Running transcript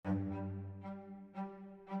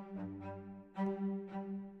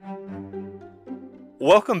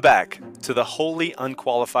Welcome back to the Wholly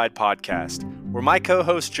Unqualified Podcast, where my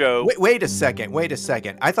co-host Joe... Wait a second.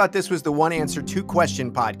 I thought this was the One Answer, Two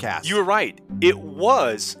Question podcast. You were right. It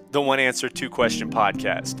was the One Answer, Two Question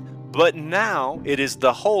podcast. But now it is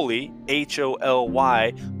the Wholly,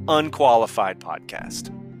 H-O-L-Y, Unqualified Podcast.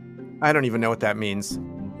 I don't even know what that means.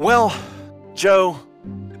 Well, Joe,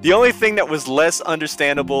 the only thing that was less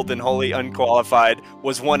understandable than Wholly Unqualified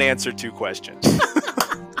was One Answer, Two Questions.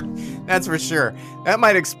 That's for sure. That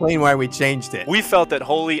might explain why we changed it. We felt that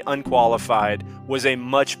Wholly Unqualified was a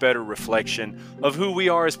much better reflection of who we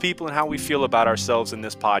are as people and how we feel about ourselves in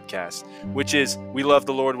this podcast, which is we love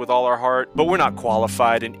the Lord with all our heart, but we're not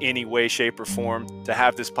qualified in any way, shape, or form to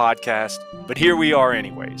have this podcast. But here we are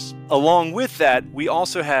anyways. Along with that, we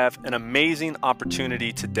also have an amazing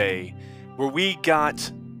opportunity today where we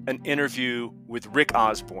got an interview with Rick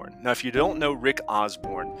Osborne. Now, if you don't know Rick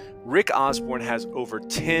Osborne has over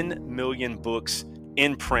 10 million books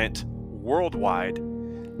in print worldwide,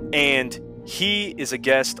 and he is a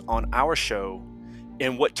guest on our show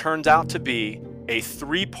in what turns out to be a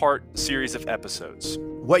 3-part series of episodes.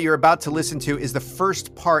 What you're about to listen to is the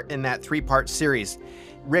first part in that 3-part series.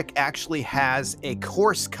 Rick actually has a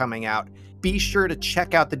course coming out. Be sure to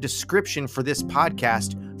check out the description for this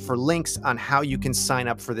podcast for links on how you can sign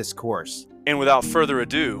up for this course. And without further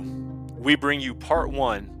ado, we bring you part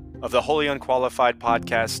 1 of the Wholly Unqualified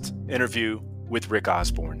Podcast interview with Rick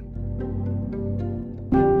Osborne.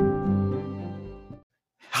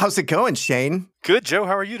 How's it going, Shane? Good, Joe.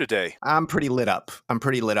 How are you today? I'm pretty lit up.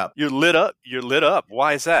 You're lit up? You're lit up.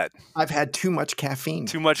 Why is that? I've had too much caffeine.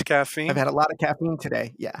 Too much caffeine? I've had a lot of caffeine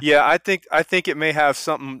today. Yeah. Yeah, I think it may have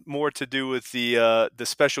something more to do with the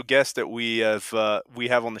special guest that we have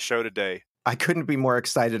on the show today. I couldn't be more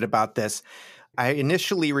excited about this. I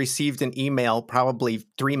initially received an email probably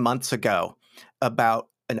 3 months ago about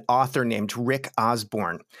an author named Rick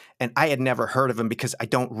Osborne. And I had never heard of him because I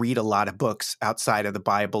don't read a lot of books outside of the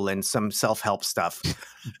Bible and some self-help stuff.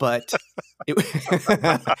 But it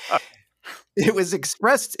was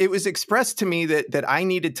expressed to me that I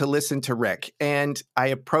needed to listen to Rick. And I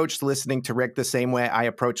approached listening to Rick the same way I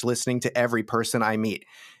approach listening to every person I meet.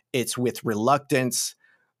 It's with reluctance,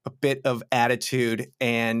 a bit of attitude,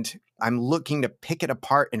 and I'm looking to pick it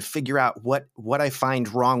apart and figure out what I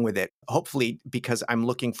find wrong with it, hopefully because I'm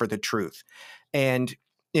looking for the truth. And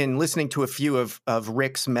in listening to a few of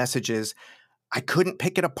Rick's messages, I couldn't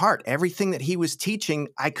pick it apart. Everything that he was teaching,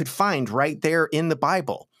 I could find right there in the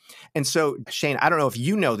Bible. And so, Shane, I don't know if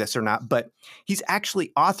you know this or not, but he's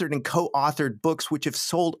actually authored and co-authored books which have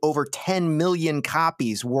sold over 10 million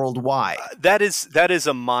copies worldwide. That is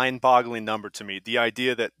a mind-boggling number to me. The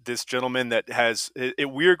idea that this gentleman that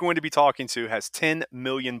we're going to be talking to has 10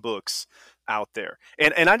 million books out there.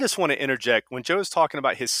 And I just want to interject. When Joe's talking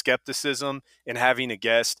about his skepticism and having a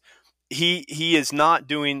guest, he is not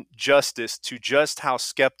doing justice to just how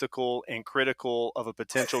skeptical and critical of a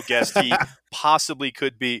potential guest he possibly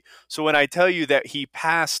could be. So when I tell you that he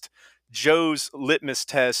passed Joe's litmus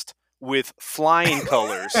test with flying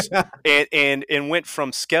colors and went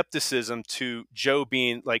from skepticism to Joe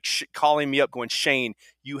being like calling me up going, Shane,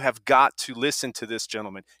 you have got to listen to this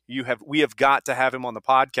gentleman. We have got to have him on the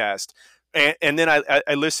podcast. And then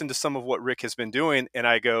I listened to some of what Rick has been doing and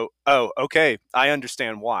I go, oh, okay, I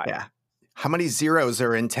understand why. Yeah. How many zeros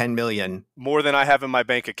are in 10 million? More than I have in my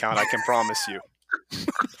bank account, I can promise you.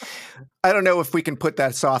 I don't know if we can put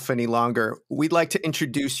that off any longer. We'd like to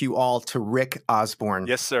introduce you all to Rick Osborne.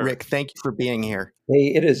 Yes, sir. Rick, thank you for being here.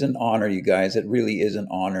 Hey, it is an honor, you guys. It really is an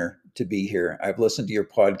honor to be here. I've listened to your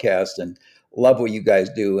podcast and love what you guys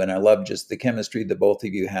do. And I love just the chemistry that both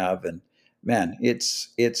of you have. And man,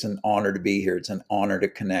 it's an honor to be here. It's an honor to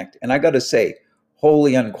connect. And I got to say,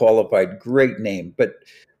 Wholly Unqualified, great name. But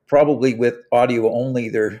probably with audio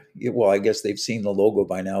only, I guess they've seen the logo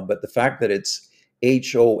by now, but the fact that it's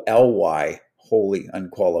H-O-L-Y, Wholly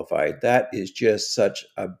Unqualified, that is just such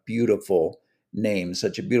a beautiful name,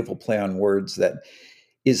 such a beautiful play on words that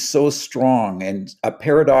is so strong and a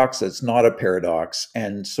paradox that's not a paradox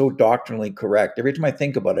and so doctrinally correct. Every time I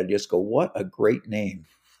think about it, I just go, what a great name.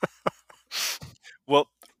 Well,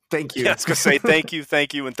 thank you. Yeah, I was going to say thank you.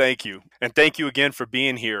 And thank you again for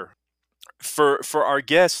being here. For our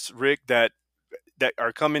guests, Rick, that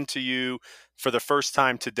are coming to you for the first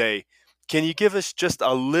time today, can you give us just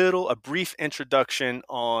a brief introduction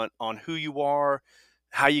on who you are,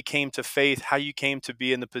 how you came to faith, how you came to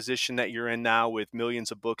be in the position that you're in now with millions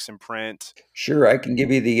of books in print? Sure, I can give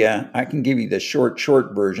you the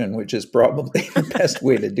short version, which is probably the best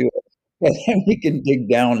way to do it. And then we can dig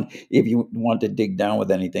down if you want to dig down with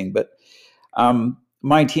anything. But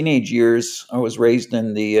my teenage years, I was raised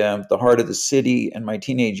in the heart of the city, and my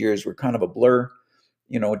teenage years were kind of a blur,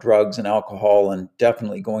 drugs and alcohol, and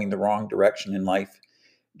definitely going the wrong direction in life.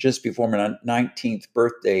 Just before my 19th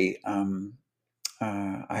birthday, I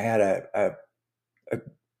had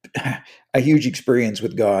a huge experience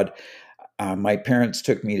with God. My parents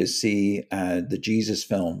took me to see the Jesus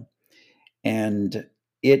film, and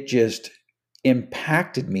it just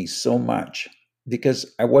impacted me so much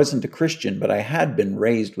because I wasn't a Christian, but I had been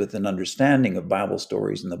raised with an understanding of Bible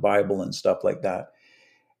stories and the Bible and stuff like that.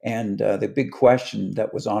 And the big question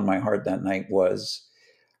that was on my heart that night was,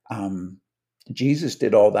 um, Jesus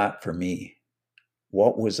did all that for me.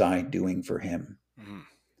 What was I doing for him?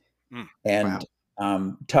 Mm-hmm. And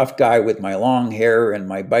Wow. tough guy with my long hair and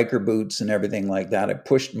my biker boots and everything like that. I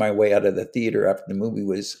pushed my way out of the theater after the movie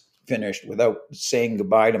was finished without saying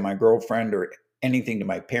goodbye to my girlfriend or anything to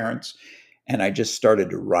my parents. And I just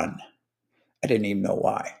started to run. I didn't even know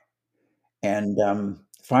why. And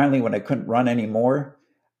finally, when I couldn't run anymore,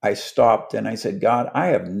 I stopped and I said, God, I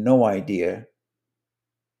have no idea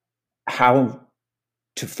how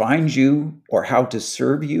to find you or how to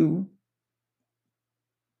serve you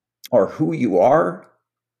or who you are.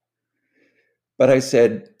 But I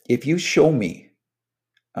said, if you show me,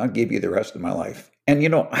 I'll give you the rest of my life. And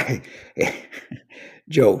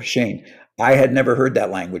Joe, Shane, I had never heard that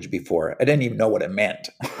language before. I didn't even know what it meant.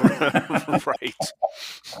 Right.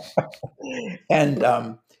 and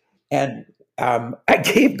I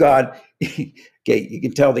gave God, okay, you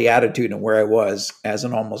can tell the attitude and where I was as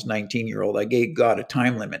an almost 19-year-old. I gave God a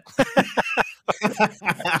time limit.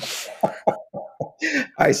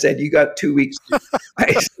 I said, you got 2 weeks.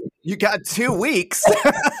 You got 2 weeks.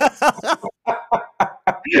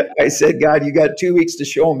 I said, God, you got 2 weeks to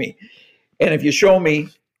show me. And if you show me,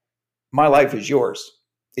 my life is yours.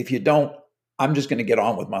 If you don't, I'm just going to get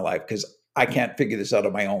on with my life because I can't figure this out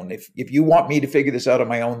on my own. If you want me to figure this out on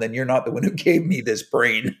my own, then you're not the one who gave me this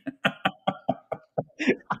brain.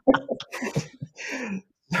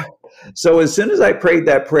 So as soon as I prayed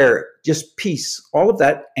that prayer, just peace, all of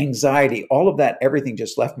that anxiety, all of that, everything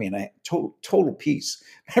just left me, and I total peace.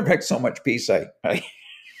 I had so much peace. I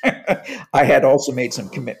I had also made some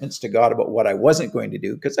commitments to God about what I wasn't going to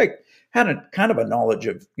do because I had a kind of a knowledge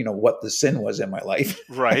of what the sin was in my life.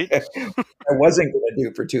 Right. I wasn't going to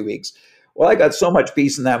do for 2 weeks. Well, I got so much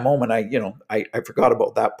peace in that moment. I forgot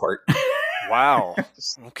about that part. Wow.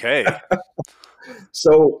 Okay.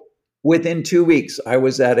 So within 2 weeks, I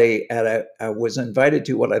was I was invited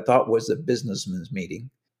to what I thought was a businessman's meeting.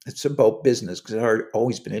 It's about business because I'd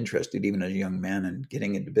always been interested, even as a young man, in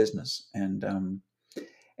getting into business.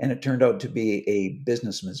 And it turned out to be a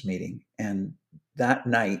businessman's meeting. And that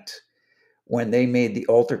night, when they made the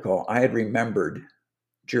altar call, I had remembered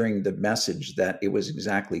during the message that it was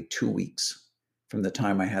exactly 2 weeks from the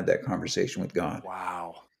time I had that conversation with God.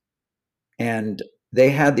 Wow. And they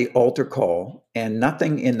had the altar call, and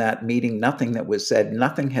nothing in that meeting, nothing that was said,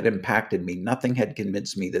 nothing had impacted me. Nothing had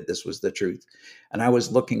convinced me that this was the truth. And I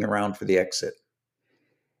was looking around for the exit.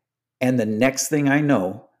 And the next thing I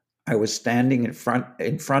know, I was standing in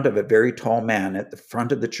front of a very tall man at the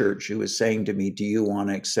front of the church who was saying to me, "Do you want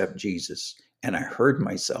to accept Jesus?" And I heard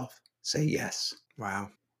myself say yes.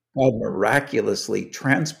 Wow. God miraculously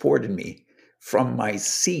transported me from my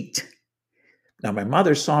seat. Now, my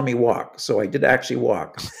mother saw me walk, so I did actually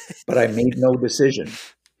walk, but I made no decision.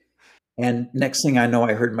 And next thing I know,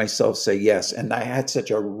 I heard myself say yes. And I had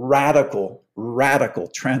such a radical, radical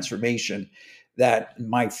transformation that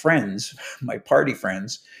my friends, my party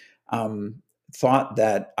friends, thought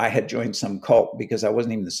that I had joined some cult because I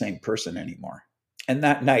wasn't even the same person anymore. And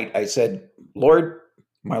that night I said, Lord,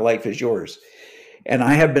 my life is yours. And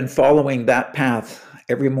I have been following that path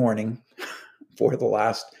every morning for the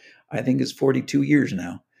last, I think it's 42 years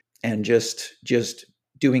now. And just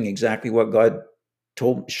doing exactly what God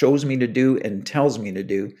shows me to do and tells me to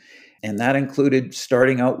do. And that included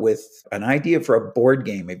starting out with an idea for a board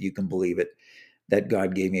game, if you can believe it, that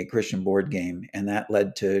God gave me, a Christian board game. And that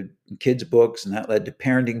led to kids' books, and that led to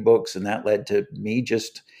parenting books, and that led to me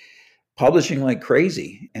just publishing like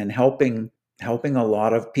crazy and helping a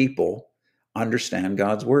lot of people understand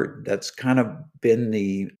God's word. That's kind of been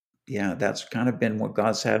that's kind of been what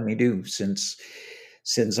God's had me do since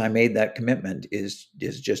I made that commitment, is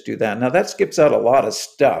just do that. Now that skips out a lot of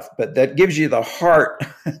stuff, but that gives you the heart,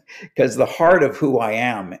 because the heart of who I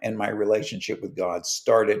am and my relationship with God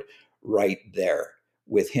started right there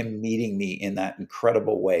with him meeting me in that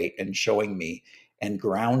incredible way and showing me and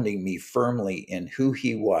grounding me firmly in who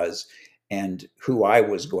he was and who I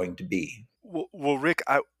was going to be. Well, Rick,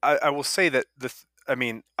 I will say that I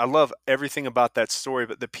mean, I love everything about that story,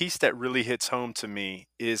 but the piece that really hits home to me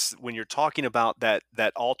is when you're talking about that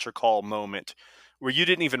altar call moment where you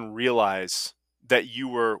didn't even realize that you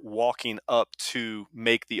were walking up to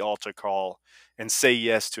make the altar call and say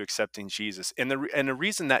yes to accepting Jesus. And the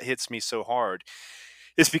reason that hits me so hard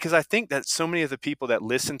is because I think that so many of the people that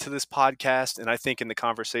listen to this podcast, and I think in the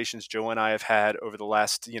conversations Joe and I have had over the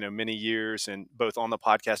last, many years, and both on the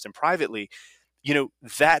podcast and privately,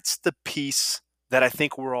 that's the piece that I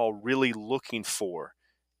think we're all really looking for,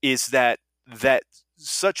 is that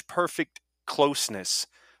such perfect closeness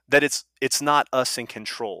that it's not us in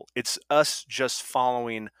control. It's us just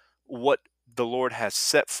following what the Lord has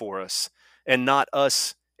set for us, and not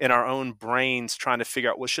us in our own brains trying to figure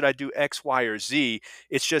out, well, should I do X, Y, or Z?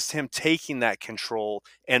 It's just him taking that control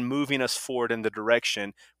and moving us forward in the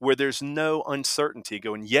direction where there's no uncertainty,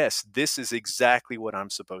 going, yes, this is exactly what I'm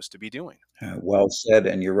supposed to be doing. Well said,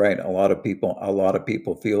 and you're right. A lot of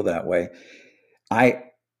people feel that way. I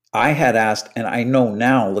I had asked, and I know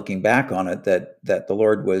now, looking back on it, that the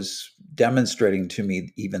Lord was demonstrating to me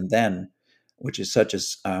even then, which is such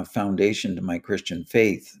a foundation to my Christian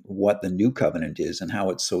faith, what the new covenant is and how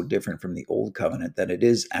it's so different from the old covenant. That it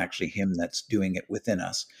is actually Him that's doing it within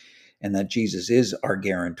us, and that Jesus is our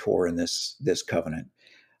guarantor in this covenant.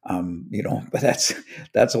 But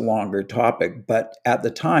that's a longer topic. But at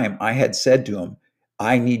the time, I had said to Him,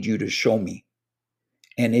 "I need you to show me,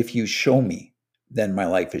 and if you show me, then my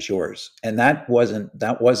life is yours." And that wasn't.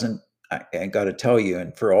 I got to tell you,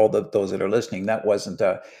 and for all those that are listening, that wasn't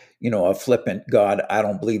a flippant "God, I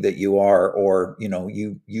don't believe that you are," or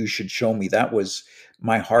you should show me. That was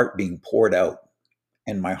my heart being poured out,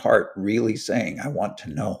 and my heart really saying, "I want to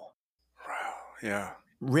know." Wow. Yeah.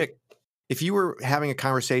 Rick, if you were having a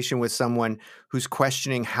conversation with someone who's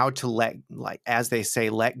questioning how to as they say,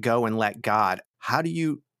 let go and let God, how do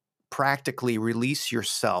you practically release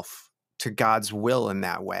yourself to God's will in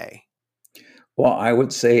that way? Well, I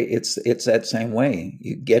would say it's that same way.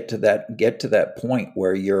 You get to that point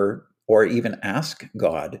where or even ask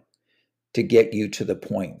God to get you to the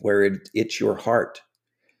point where it's your heart,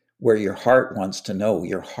 where your heart wants to know,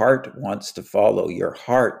 your heart wants to follow, your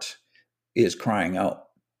heart is crying out,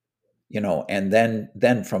 and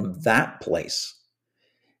then from that place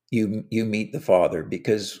you meet the Father.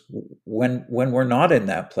 Because when we're not in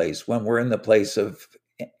that place, when we're in the place of,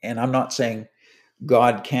 and I'm not saying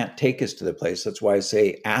God can't take us to the place. That's why I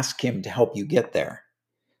say ask Him to help you get there.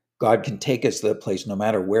 God can take us to the place no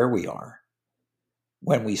matter where we are.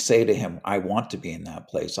 When we say to Him, "I want to be in that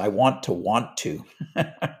place. I want to,"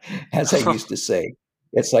 as I used to say.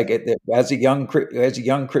 It's like as a young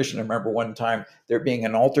Christian, I remember one time there being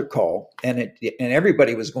an altar call, and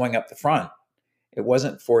everybody was going up the front. It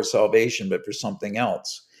wasn't for salvation, but for something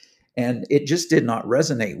else, and it just did not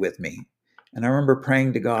resonate with me. And I remember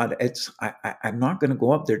praying to God, I'm not going to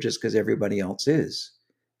go up there just because everybody else is.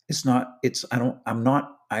 It's not, it's, I don't, I'm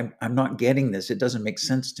not getting this. It doesn't make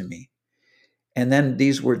sense to me. And then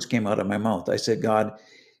these words came out of my mouth. I said, "God,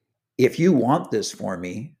 if you want this for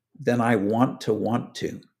me, then I want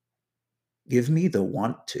to. Give me the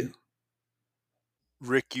want to."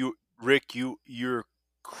 Rick, you're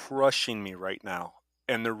crushing me right now.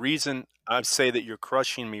 And the reason I say that you're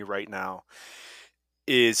crushing me right now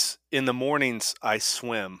is in the mornings I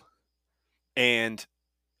swim, and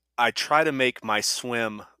I try to make my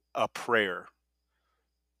swim a prayer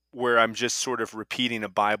where I'm just sort of repeating a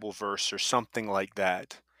Bible verse or something like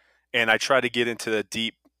that. And I try to get into the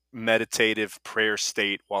deep meditative prayer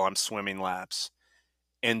state while I'm swimming laps.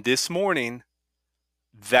 And this morning,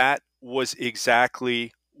 that was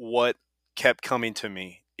exactly what kept coming to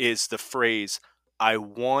me, is the phrase, "I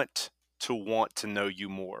want to know you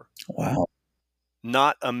more." Wow.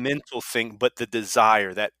 Not a mental thing, but the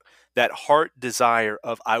desire, that heart desire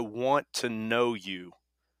of, I want to know you,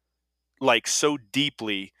 like, so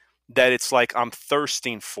deeply that it's like I'm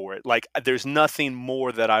thirsting for it. Like there's nothing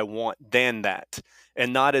more that I want than that.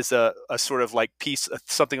 And not as a sort of like piece of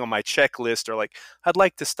something on my checklist, or like, I'd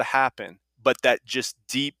like this to happen, but that just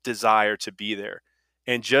deep desire to be there.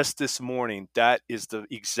 And just this morning, that is the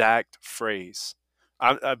exact phrase.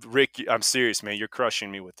 Rick, I'm serious, man. You're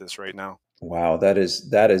crushing me with this right now. Wow, that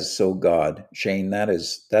is so God, Shane. That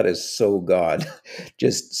is so God.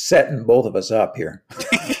 Just setting both of us up here.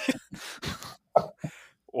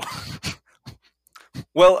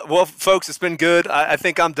 Well, folks, it's been good. I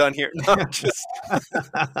think I'm done here. No,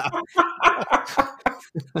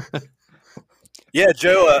 yeah,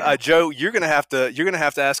 Joe, you're gonna have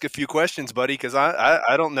to ask a few questions, buddy, because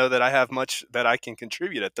I don't know that I have much that I can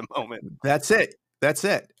contribute at the moment. That's it.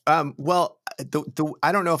 Well,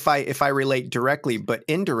 I don't know if I relate directly, but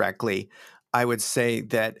indirectly, I would say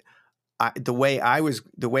that the way I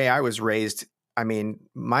was raised, I mean,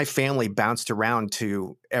 my family bounced around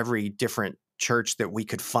to every different church that we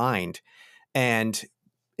could find. And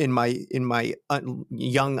in my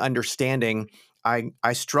young understanding,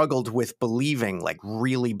 I struggled with believing, like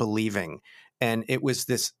really believing. And it was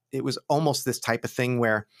almost this type of thing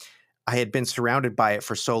where I had been surrounded by it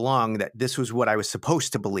for so long that this was what I was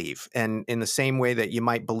supposed to believe. And in the same way that you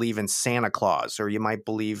might believe in Santa Claus, or you might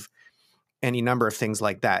believe any number of things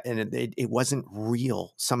like that. And it wasn't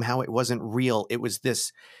real. Somehow it wasn't real. It was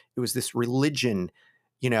this religion,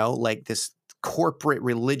 like this corporate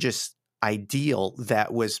religious ideal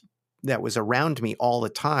that was around me all the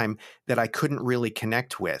time that I couldn't really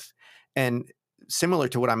connect with. And similar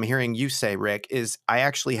to what I'm hearing you say, Rick, is I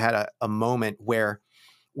actually had a moment where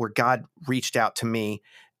God reached out to me,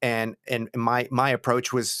 and my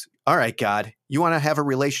approach was, all right, God, you want to have a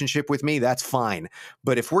relationship with me? That's fine.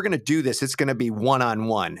 But if we're going to do this, it's going to be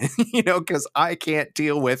one-on-one, because I can't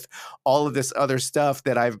deal with all of this other stuff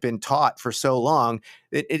that I've been taught for so long.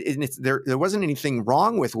 There wasn't anything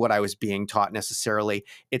wrong with what I was being taught necessarily.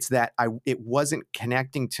 It's that it wasn't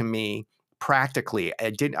connecting to me practically.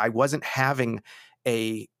 I wasn't having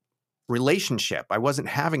a relationship. I wasn't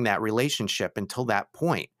having that relationship until that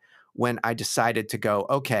point when I decided to go,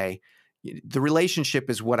 okay, the relationship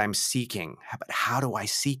is what I'm seeking, but how do I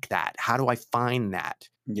seek that? How do I find that?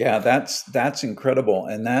 Yeah, that's incredible.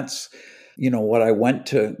 And that's, what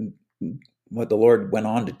the Lord went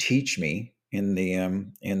on to teach me in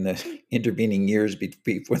the intervening years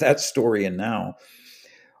before that story and now,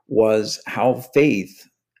 was how faith,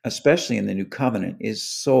 especially in the new covenant, is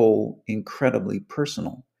so incredibly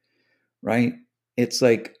personal, right? It's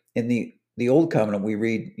like in the old covenant, we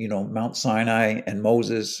read, Mount Sinai and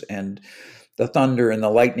Moses and the thunder and the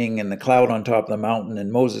lightning and the cloud on top of the mountain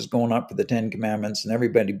and Moses going up for the 10 commandments and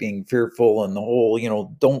everybody being fearful and the whole,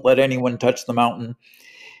 don't let anyone touch the mountain.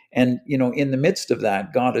 And, in the midst of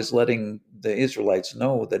that, God is letting the Israelites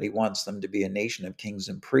know that he wants them to be a nation of kings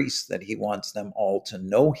and priests, that he wants them all to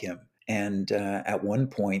know him. And at one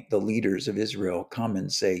point, the leaders of Israel come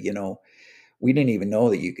and say, we didn't even know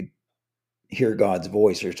that you could hear God's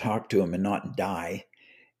voice or talk to him and not die.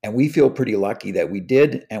 And we feel pretty lucky that we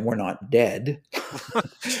did, and we're not dead.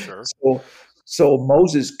 Sure. So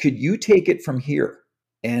Moses, could you take it from here?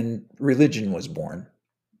 And religion was born.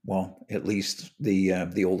 Well, at least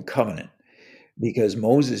the old covenant, because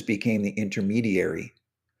Moses became the intermediary.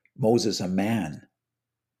 Moses, a man.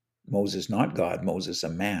 Moses, not God. Moses, a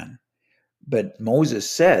man. But Moses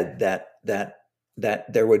said that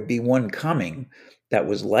there would be one coming that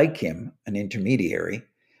was like him, an intermediary,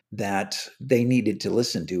 that they needed to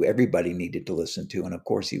listen to, everybody needed to listen to. And of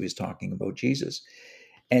course, he was talking about Jesus.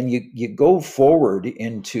 And you go forward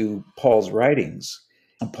into Paul's writings,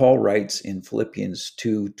 and Paul writes in Philippians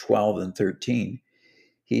 2:12 and 13,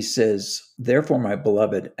 he says, therefore, my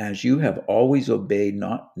beloved, as you have always obeyed,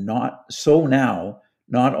 not so now,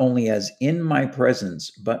 not only as in my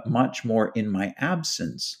presence, but much more in my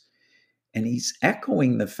absence. And he's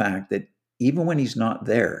echoing the fact that even when he's not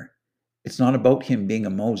there, it's not about him being a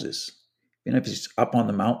Moses. Even if he's up on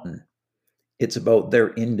the mountain, it's about their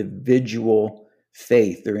individual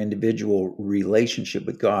faith, their individual relationship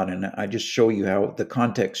with God. And I just show you how the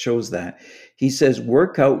context shows that. He says,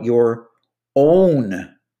 work out your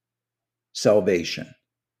own salvation.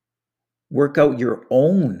 Work out your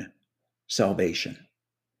own salvation.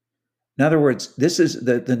 In other words, this is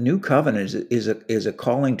the new covenant is a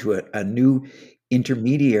calling to a new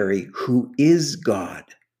intermediary who is God,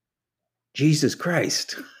 Jesus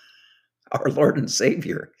Christ, our Lord and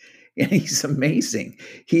Savior. And he's amazing.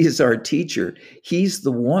 He is our teacher. He's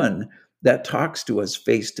the one that talks to us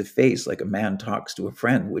face to face like a man talks to a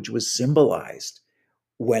friend, which was symbolized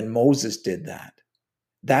when Moses did that.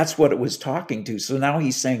 That's what it was talking to. So now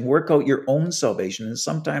he's saying, work out your own salvation. And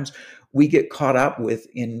sometimes we get caught up with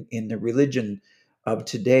in the religion of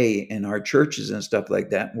today in our churches and stuff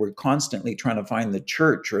like that. We're constantly trying to find the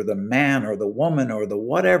church or the man or the woman or the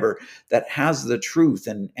whatever that has the truth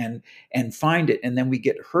and find it. And then we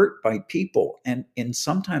get hurt by people. And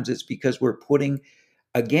sometimes it's because we're putting,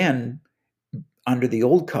 again, under the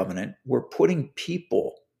old covenant, we're putting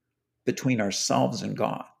people between ourselves and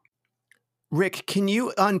God. Rick, can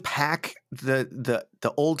you unpack the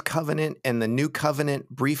old covenant and the new covenant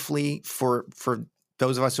briefly for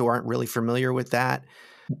those of us who aren't really familiar with that?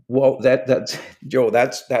 Well, that's Joe,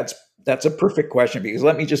 that's a perfect question, because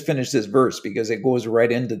let me just finish this verse because it goes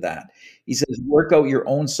right into that. He says, work out your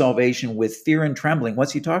own salvation with fear and trembling.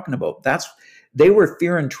 What's he talking about? They were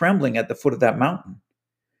fear and trembling at the foot of that mountain.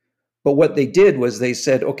 But what they did was they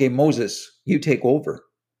said, okay, Moses, you take over.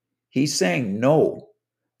 He's saying, no,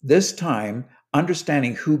 this time,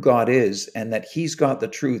 understanding who God is and that he's got the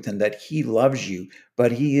truth and that he loves you,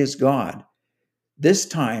 but he is God. This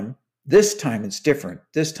time, it's different.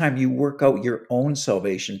 This time you work out your own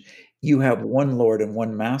salvation. You have one Lord and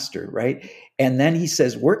one Master, right? And then he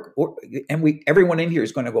says, work and everyone in here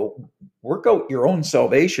is going to go, work out your own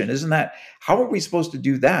salvation. Isn't that, how are we supposed to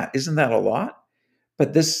do that? Isn't that a lot?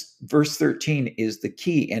 But this verse 13 is the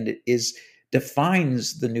key, and it is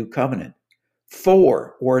defines the new covenant.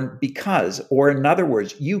 For, or because, or in other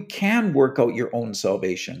words, you can work out your own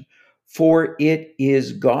salvation, for it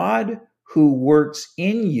is God who works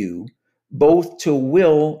in you both to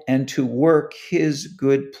will and to work his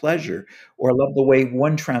good pleasure. Or I love the way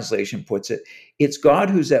one translation puts it, it's God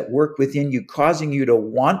who's at work within you, causing you to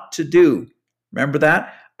want to do. Remember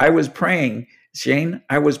that? I was praying, Shane,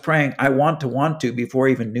 I was praying, I want to before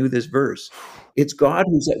I even knew this verse. It's God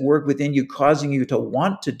who's at work within you, causing you to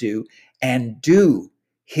want to do and do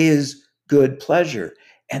his good pleasure.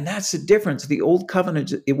 And that's the difference. The old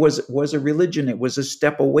covenant, it was a religion. It was a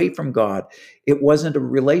step away from God. It wasn't a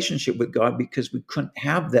relationship with God because we couldn't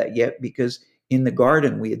have that yet, because in the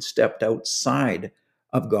garden we had stepped outside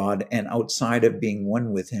of God and outside of being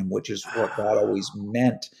one with him, which is what God always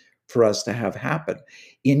meant for us to have happen.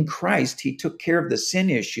 In Christ, he took care of the sin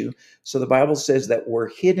issue. So the Bible says that we're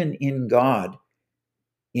hidden in God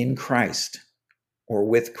in Christ, or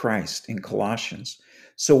with Christ in Colossians.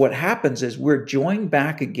 So what happens is we're joined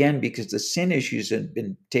back again because the sin issues have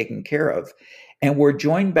been taken care of. And we're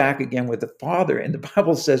joined back again with the Father. And the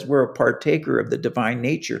Bible says we're a partaker of the divine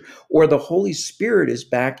nature, or the Holy Spirit is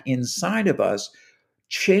back inside of us,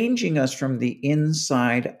 changing us from the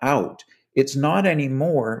inside out. It's not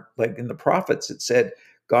anymore like in the prophets. It said,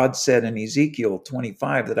 God said in Ezekiel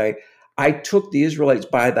 25 that I took the Israelites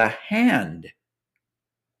by the hand,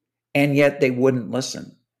 and yet they wouldn't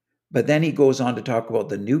listen. But then he goes on to talk about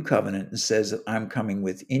the new covenant and says that I'm coming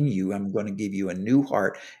within you. I'm going to give you a new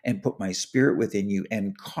heart and put my spirit within you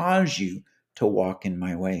and cause you to walk in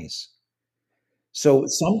my ways. So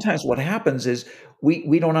sometimes what happens is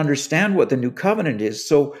we don't understand what the new covenant is.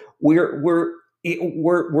 So we're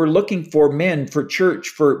looking for men, for church,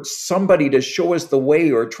 for somebody to show us the way,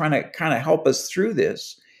 or trying to kind of help us through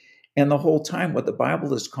this. And the whole time, what the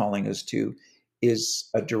Bible is calling us to is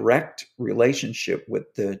a direct relationship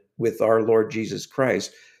with our Lord Jesus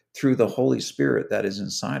Christ through the Holy Spirit that is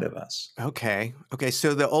inside of us. Okay.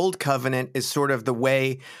 So the old covenant is sort of the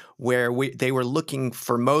way where they were looking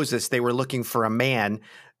for Moses. They were looking for a man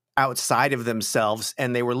outside of themselves,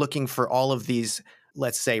 and they were looking for all of these,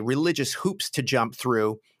 let's say, religious hoops to jump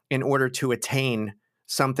through in order to attain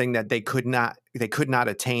something that they could not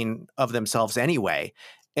attain of themselves anyway.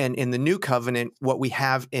 And in the new covenant, what we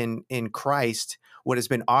have in Christ, what has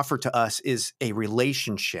been offered to us is a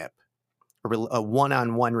relationship, a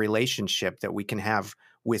one-on-one relationship that we can have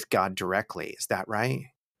with God directly. Is that right?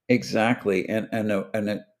 Exactly. And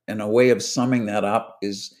a way of summing that up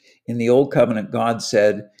is, in the old covenant, God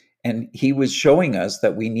said, and he was showing us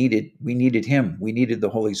that we needed him. We needed the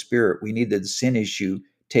Holy Spirit. We needed the sin issue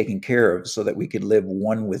taken care of so that we could live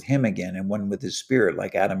one with him again and one with his spirit,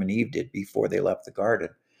 like Adam and Eve did before they left the garden.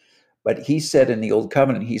 But he said in the old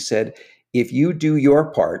covenant, he said, if you do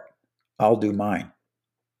your part, I'll do mine.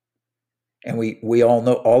 And we all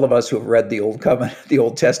know, all of us who have read the old covenant, the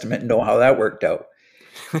Old Testament, know how that worked out.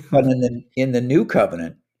 But in the new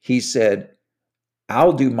covenant, he said,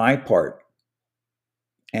 I'll do my part,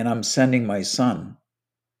 and I'm sending my son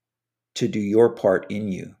to do your part in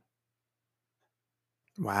you.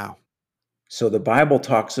 Wow. So the Bible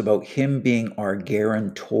talks about him being our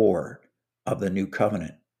guarantor of the new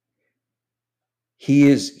covenant.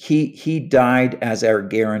 He died as our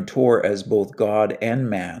guarantor, as both God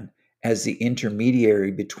and man, as the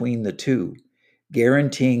intermediary between the two,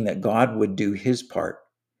 guaranteeing that God would do his part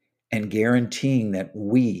and guaranteeing that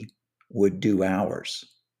we would do ours.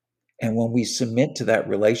 And when we submit to that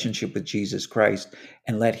relationship with Jesus Christ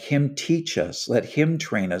and let him teach us, let him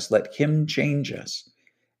train us, let him change us,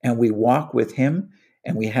 and we walk with him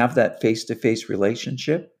and we have that face-to-face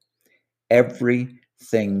relationship,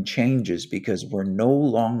 everything changes, because we're no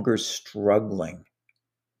longer struggling.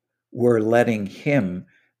 We're letting him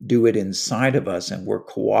do it inside of us, and we're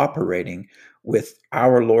cooperating with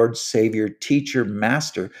our Lord, Savior, Teacher,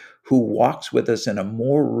 Master, who walks with us in a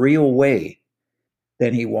more real way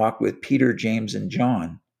than he walked with Peter, James, and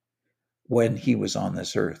John when he was on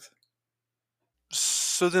this earth.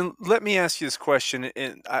 So then let me ask you this question,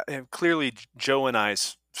 and clearly Joe and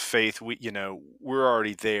I's faith, we're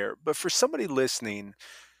already there. But for somebody listening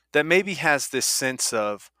that maybe has this sense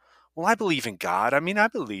of, well, I believe in God. I mean, I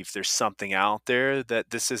believe there's something out there, that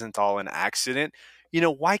this isn't all an accident.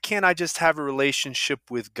 Why can't I just have a relationship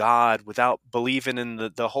with God without believing in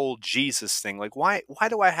the whole Jesus thing? Like, why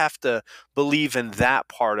do I have to believe in that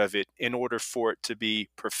part of it in order for it to be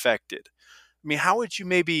perfected? I mean, how would you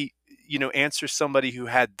maybe, answer somebody who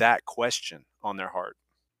had that question on their heart?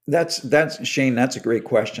 That's Shane. That's a great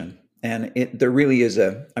question, and there really is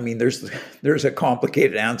I mean, there's a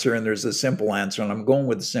complicated answer and there's a simple answer, and I'm going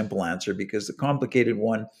with the simple answer because the complicated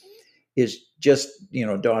one is just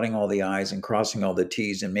dotting all the I's and crossing all the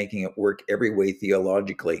T's and making it work every way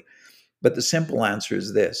theologically. But the simple answer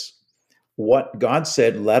is this: what God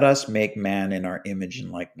said, "Let us make man in our image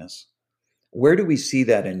and likeness." Where do we see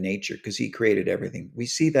that in nature? Because He created everything. We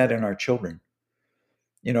see that in our children.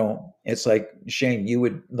 It's like, Shane, you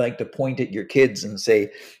would like to point at your kids and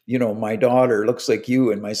say, my daughter looks like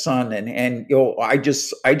you and my son, and I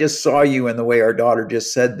just saw you in the way our daughter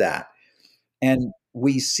just said that. And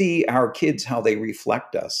we see our kids how they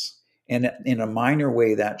reflect us. And in a minor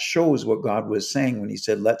way, that shows what God was saying when He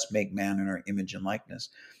said, "Let's make man in our image and likeness."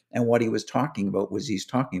 And what He was talking about was He's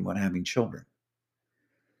talking about having children.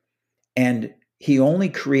 And He only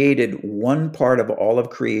created one part of all of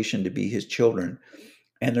creation to be His children.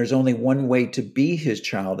 And there's only one way to be His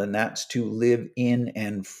child, and that's to live in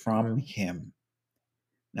and from Him.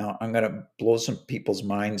 Now, I'm going to blow some people's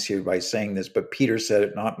minds here by saying this, but Peter said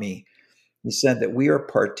it, not me. He said that we are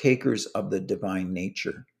partakers of the divine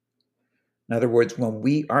nature. In other words,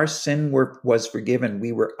 when our sin was forgiven,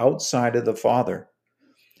 we were outside of the Father.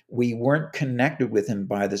 We weren't connected with Him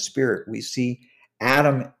by the Spirit. We see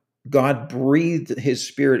Adam, God breathed His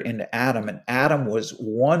Spirit into Adam, and Adam was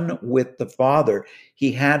one with the Father.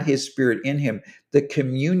 He had His Spirit in him. The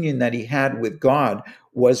communion that he had with God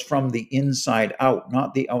was from the inside out,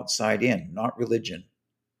 not the outside in, not religion.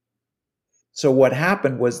 So what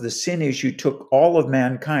happened was the sin issue took all of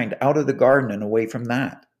mankind out of the garden and away from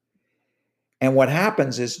that. And what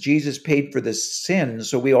happens is Jesus paid for the sin,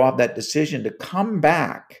 so we all have that decision to come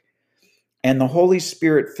back. And the Holy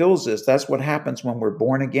Spirit fills us. That's what happens when we're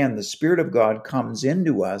born again. The Spirit of God comes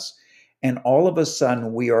into us, and all of a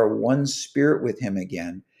sudden we are one spirit with Him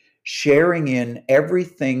again, sharing in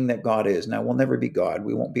everything that God is. Now, we'll never be God.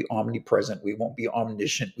 We won't be omnipresent. We won't be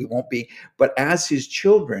omniscient. But as His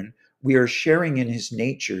children, we are sharing in His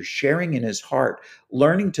nature, sharing in His heart,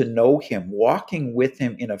 learning to know Him, walking with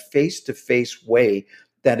Him in a face-to-face way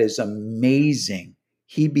that is amazing.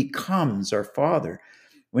 He becomes our Father.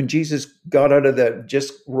 When Jesus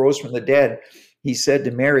just rose from the dead, He said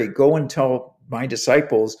to Mary, "Go and tell my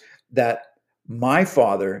disciples that my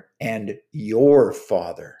Father and your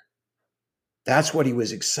Father." That's what He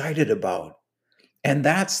was excited about. And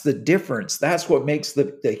that's the difference. That's what makes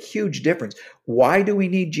the huge difference. Why do we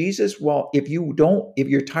need Jesus? Well, if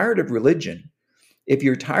you're tired of religion, if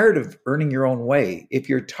you're tired of earning your own way, if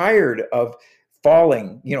you're tired of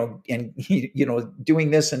falling, and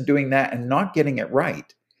doing this and doing that and not getting it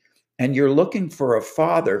right, and you're looking for a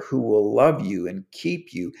Father who will love you and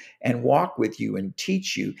keep you and walk with you and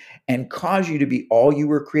teach you and cause you to be all you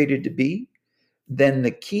were created to be, then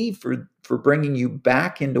the key for bringing you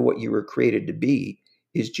back into what you were created to be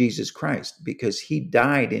is Jesus Christ, because He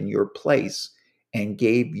died in your place and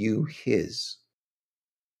gave you His.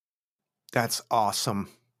 That's awesome.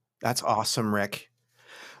 That's awesome, Rick.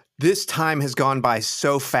 This time has gone by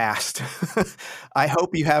so fast. I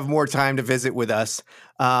hope you have more time to visit with us.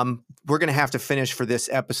 We're going to have to finish for this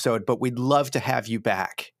episode, but we'd love to have you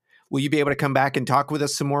back. Will you be able to come back and talk with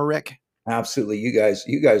us some more, Rick? Absolutely. You guys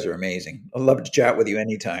are amazing. I'd love to chat with you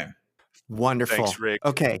anytime. Wonderful. Thanks, Rick.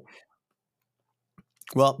 Okay.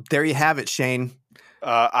 Well, there you have it, Shane.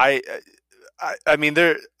 I mean,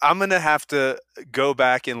 I'm going to have to go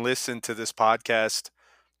back and listen to this podcast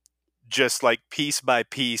just like piece by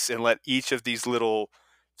piece and let each of these little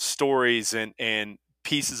stories and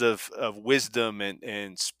pieces of wisdom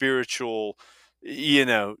and spiritual,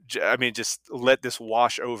 I mean, just let this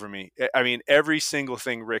wash over me. I mean, every single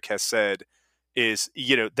thing Rick has said is,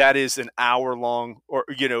 that is an hour long, or,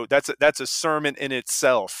 that's a sermon in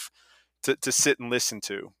itself to sit and listen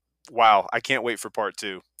to. Wow. I can't wait for part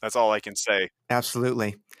 2. That's all I can say.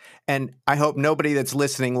 Absolutely. And I hope nobody that's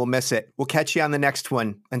listening will miss it. We'll catch you on the next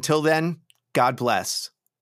one. Until then, God bless.